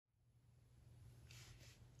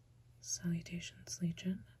Salutations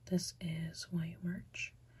Legion, this is YU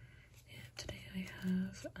Merch, and today I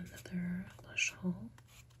have another Lush Haul.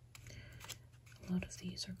 A lot of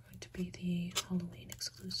these are going to be the Halloween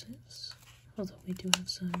exclusives, although we do have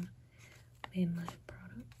some mainline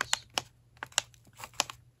products.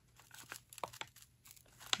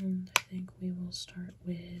 And I think we will start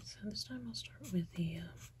with, this time I'll start with the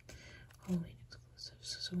Halloween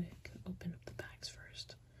exclusives so we can open up the bags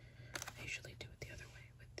first. I usually do it the other way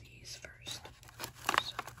with these first.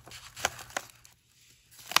 So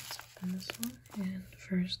let's open this one. And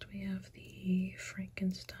first we have the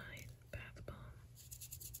Frankenstein bath bomb.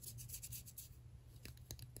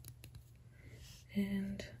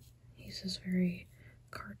 And he's this very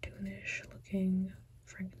cartoonish looking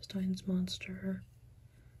Frankenstein's monster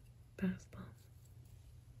bath bomb.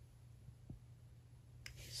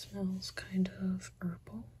 He smells kind of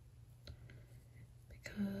herbal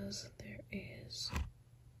because there is,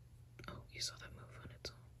 oh, you saw that move on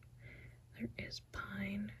its own. There is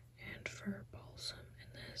pine and fir balsam in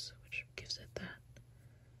this, which gives it that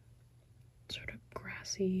sort of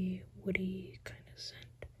grassy, woody kind of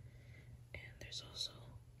scent. And there's also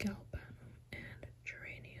galbanum and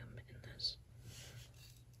geranium in this.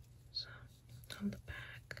 So on the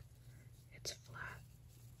back, it's flat.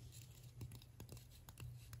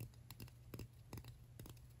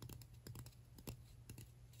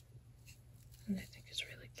 And I think it's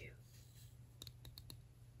really cute.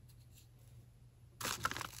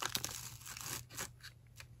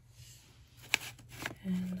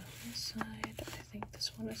 And on this side, I think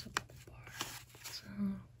this one is a bubble bar. So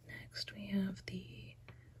next we have the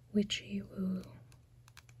Witchy Woo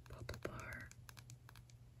bubble bar.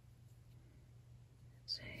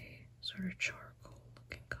 It's a sort of charcoal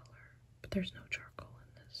looking color, but there's no charcoal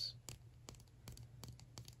in this.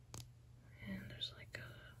 And there's like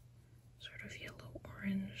a sort of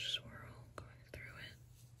yellow-orange swirl going through it.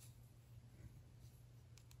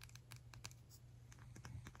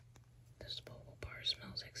 This bubble bar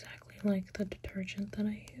smells exactly like the detergent that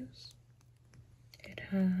I use. It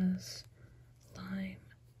has lime,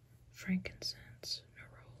 frankincense,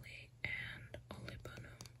 neroli, and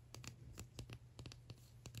olibanum.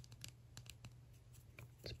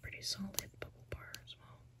 It's a pretty solid bubble bar as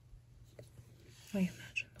well. I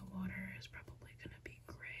imagine the water is probably going to be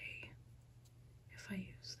gray if I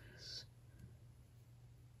use this.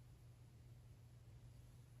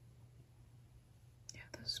 Yeah,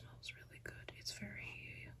 this smells really good. It's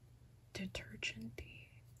very detergent-y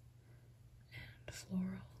and floral.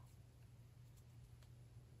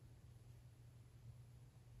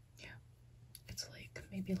 Yeah, it's like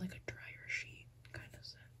maybe like a dryer sheet kind of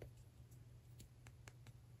scent.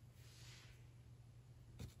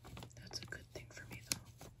 That's a good thing for me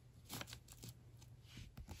though.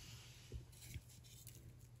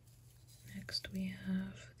 Next we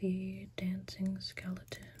have the Dancing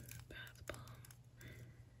Skeleton bath bomb.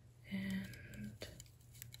 And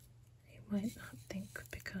you might not think,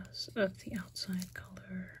 because of the outside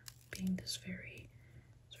color being this very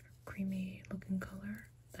sort of creamy looking color,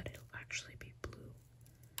 that it'll actually be blue.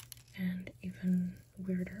 And even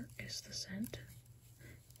weirder is the scent.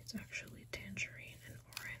 It's actually tangerine and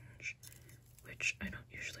orange, which I don't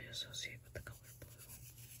usually associate with the color blue.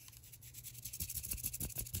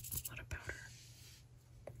 A lot of powder.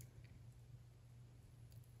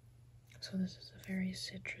 So this is a very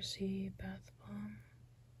citrusy bath bomb.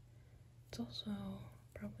 It's also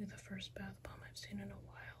probably the first bath bomb I've seen in a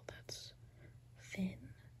while that's thin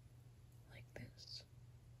like this.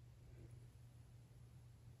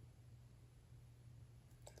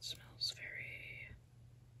 It smells very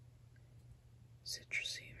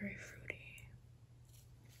citrusy, very fruity.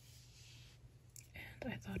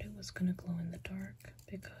 And I thought it was gonna glow in the dark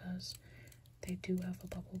because they do have a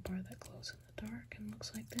bubble bar that glows in the dark and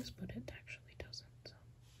looks like this, but it actually doesn't. So.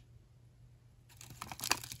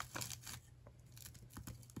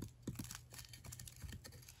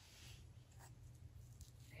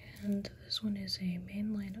 And this one is a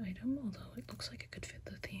mainline item, although it looks like it could fit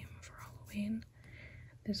the theme for Halloween.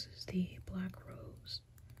 This is the Black Rose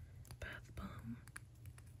bath bomb.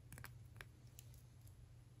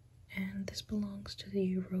 And this belongs to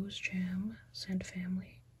the Rose Jam scent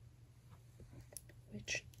family,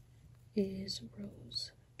 which is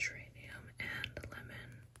rose, geranium, and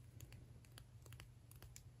lemon.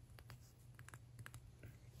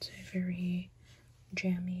 It's a very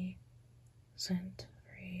jammy scent,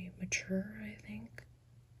 very mature, I think.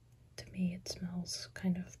 To me, it smells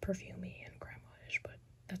kind of perfumey and grandma-ish, but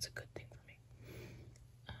that's a good thing for me.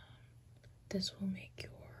 This will make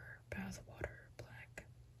your bath water black,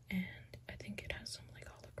 and I think it has some like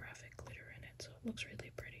holographic glitter in it, so it looks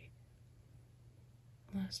really pretty.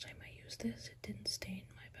 last time I used this, it didn't stain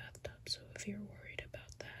my bathtub, so if you're worried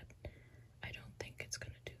about that, I don't think it's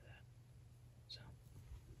gonna do that. So,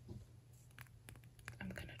 I'm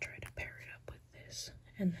gonna try to pair it up with this,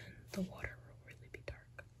 and then the water will really be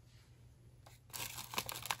dark.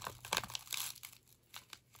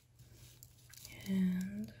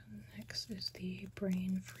 And next is the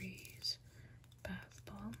Brain Freeze Bath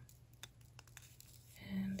Bomb,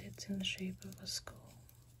 and it's in the shape of a skull.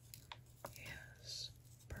 It has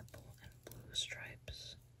purple and blue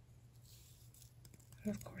stripes,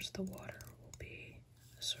 and of course the water will be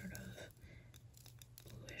a sort of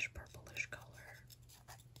bluish purplish color.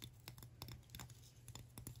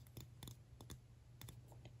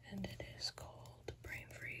 And it is called Brain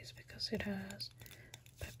Freeze because it has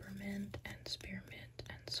peppermint and spearmint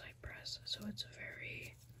and cypress, so it's a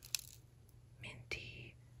very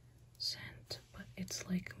minty scent, but it's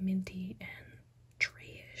like minty and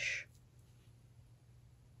treeish.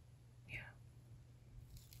 Yeah,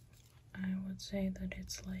 I would say that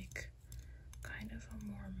it's like kind of a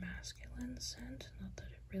more masculine scent, not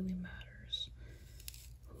that it really matters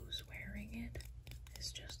who's wearing it.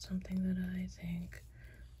 It's just something that I think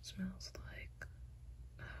smells like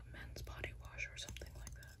men's body wash or something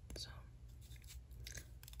like that. So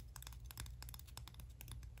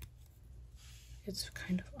it's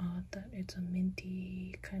kind of odd that it's a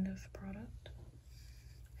minty kind of product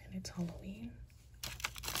and it's Halloween.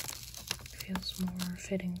 It feels more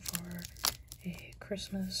fitting for a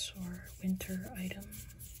Christmas or winter item.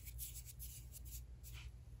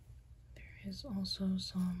 There is also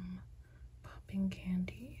some popping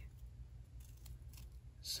candy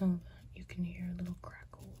so that you can hear little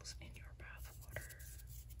crackles in your bath water.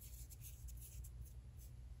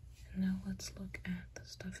 And now let's look at the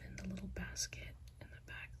stuff in the little basket in the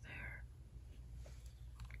back there.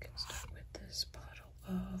 We can start with this bottle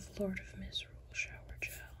of Lord of Misrule shower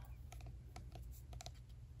gel.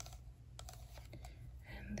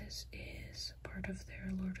 And this is part of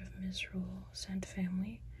their Lord of Misrule scent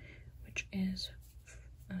family, which is,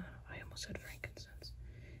 I almost said frankincense.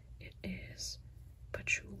 It is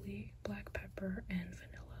patchouli, black pepper, and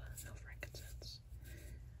vanilla, no frankincense.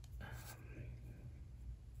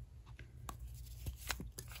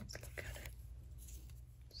 Let's look at it.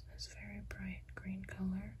 It's this very bright green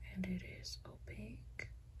color, and it is opaque.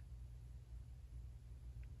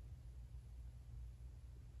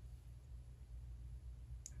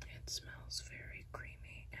 It smells very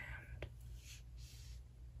creamy and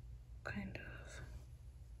kind of,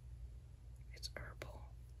 it's herbal.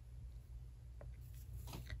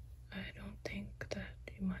 I don't think that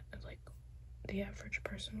you might, like, the average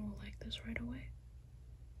person will like this right away,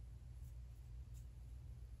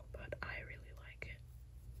 but I really like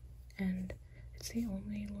it, and it's the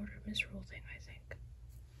only Lord of Misrule thing I think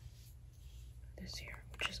this year,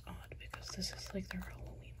 which is odd because this is like their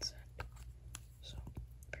Halloween scent, so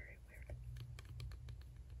very weird.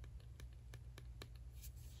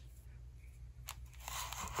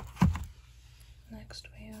 Next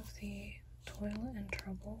we have the Toilet and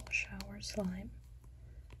Trouble Shower Slime,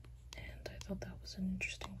 and I thought that was an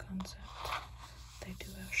interesting concept. They do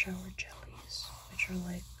have shower jellies, which are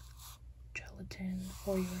like gelatin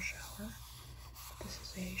for your shower. This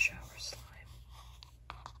is a shower slime.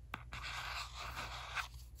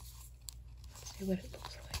 Let's see what it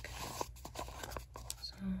looks like.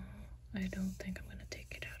 So, I don't think I'm gonna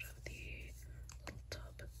take it out of the little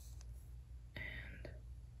tub, and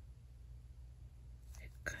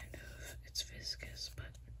it kind of, it's viscous,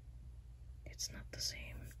 but it's not the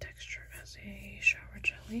same texture as a shower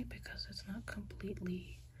jelly because it's not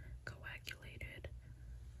completely coagulated.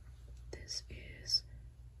 This is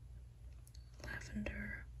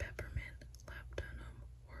lavender, peppermint, labdanum,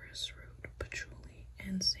 orris root, patchouli,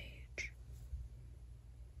 and sage.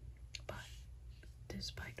 But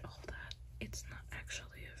despite all that, it's not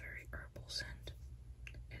actually a very herbal scent.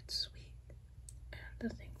 It's sweet. And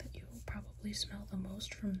the thing that you will probably smell the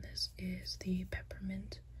most from this is the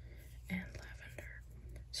peppermint and lavender.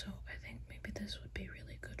 So I think maybe this would be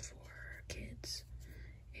really good for kids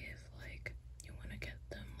if, like, you want to get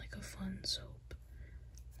them like a fun soap.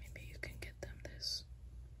 Maybe you can get them this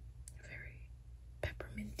very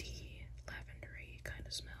pepperminty, lavendery kind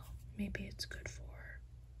of smell. Maybe it's good for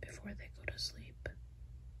before they go to sleep.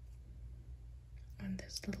 And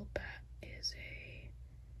this little bat is a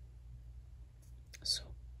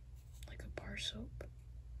soap, like a bar soap.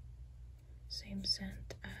 Same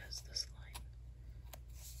scent as the slime.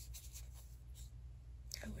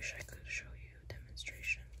 I wish I could show you a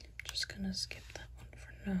demonstration. Just gonna skip that one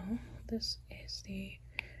for now. This is the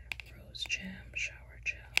Rose Jam Shower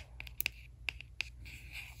Gel,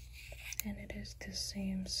 and it is is the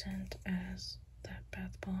same scent as that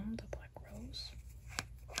bath bomb, the black rose.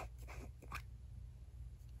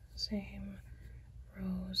 Same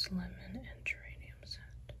rose, lemon, and geranium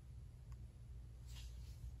scent.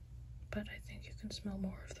 But I think you can smell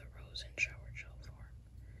more of the rose in shower gel form.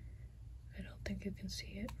 I don't think you can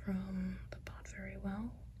see it from the pot very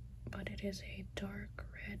well, but it is a dark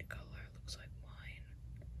red color, looks like wine.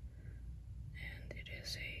 And it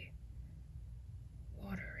is a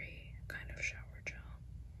watery kind of shower gel.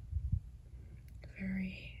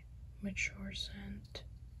 Very mature scent.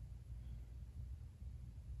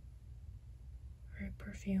 Very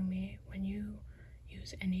perfumey. When you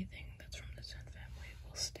use anything that's from the scent family, it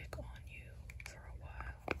will stick on you for a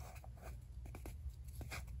while.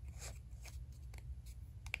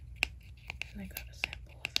 And I got a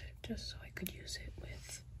sample of it just so I could use it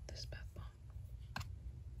with this bath bomb.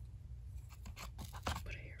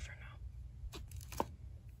 Put it here for now.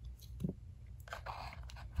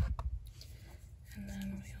 And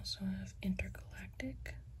then we also have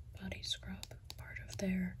Intergalactic Body Scrub, part of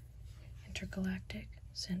their Intergalactic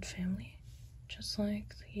scent family, just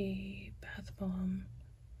like the bath bomb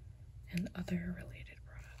and other related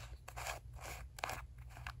products.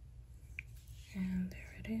 And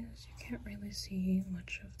there it is. You can't really see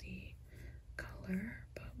much of the color,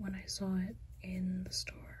 but when I saw it in the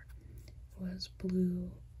store, it was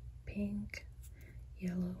blue, pink,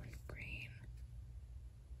 yellow, and green.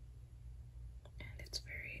 And it's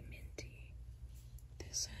very minty.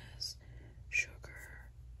 This has sugar,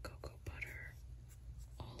 cocoa butter,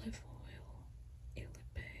 olive oil,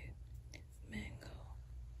 ilipe, mango,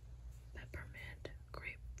 peppermint,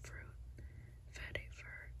 grapefruit,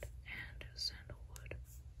 vetiver, and sandalwood.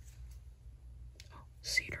 Oh,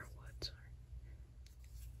 cedarwood, sorry.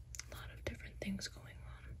 A lot of different things going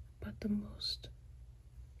on, but the most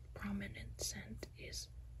prominent scent is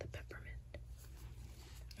the peppermint.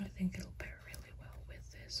 I think it'll pair really well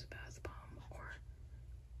with this bath bomb or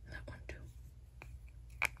that one too.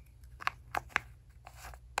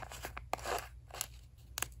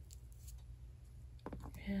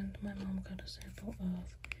 And my mom got a sample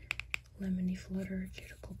of Lemony Flutter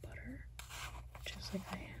Cuticle Butter, which is like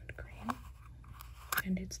a hand cream,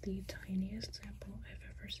 and it's the tiniest sample I've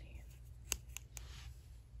ever seen.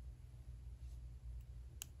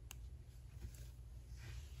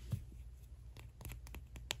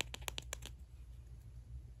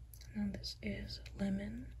 Now this is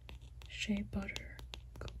lemon, shea butter,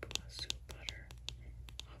 kobuasu butter,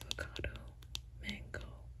 avocado, mango,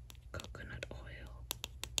 coconut oil,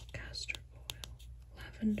 castor oil,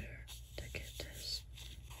 lavender, decadus,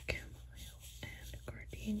 chamomile, and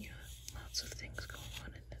gardenia. Lots of things going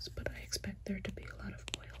on in this, but I expect there to be a lot of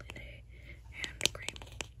oil in a hand cream.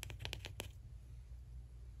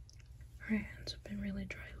 Her hands have been really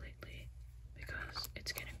dry lately because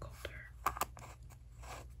it's getting colder.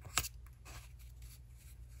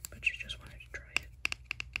 But she just wanted to try it.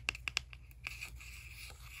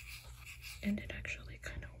 And it actually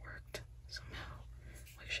kind of worked somehow.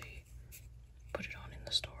 Like she put it on in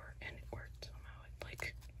the store and it worked somehow. It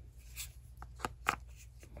like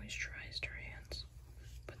moisturized her hands.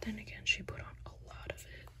 But then again, she put on a lot of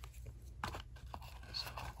it. So.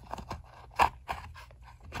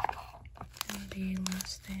 And the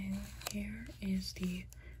last thing here is the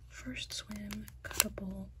First Swim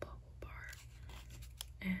Cuttable Bubble Bar.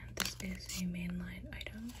 And this is a mainline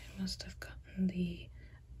item. It must have gotten the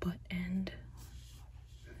butt end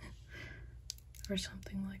or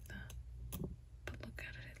something like that. But look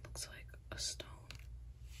at it, it looks like a stone.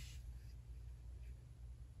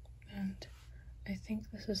 And I think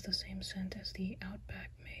this is the same scent as the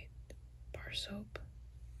Outback Made bar soap.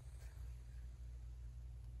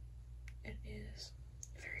 It is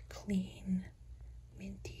a very clean,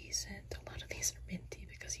 minty scent. A lot of these are minty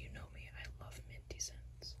because you know me, I love minty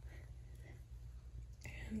scents.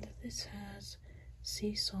 And this has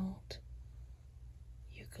sea salt,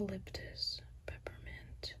 eucalyptus,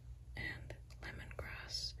 peppermint, and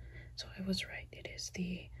lemongrass. So I was right, it is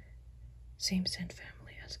the same scent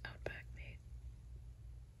family as Outback Made.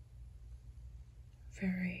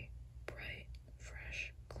 Very bright,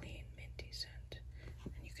 fresh, clean, minty scent.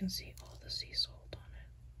 And you can see all the sea salt on it.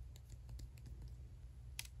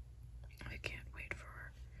 I can't wait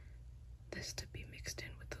for this to be mixed in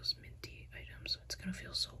with those minty items. It's gonna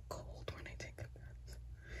feel so cold when I take a bath.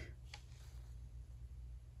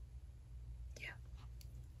 Yeah.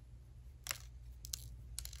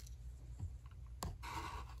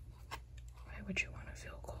 Why would you want to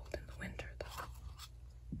feel cold in the winter though?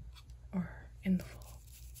 Or in the fall?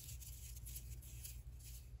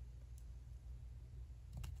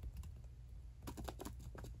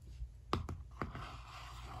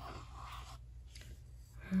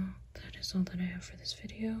 that's all that I have for this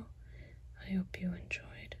video. I hope you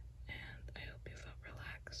enjoyed, and I hope you felt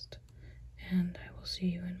relaxed, and I will see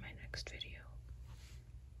you in my next video.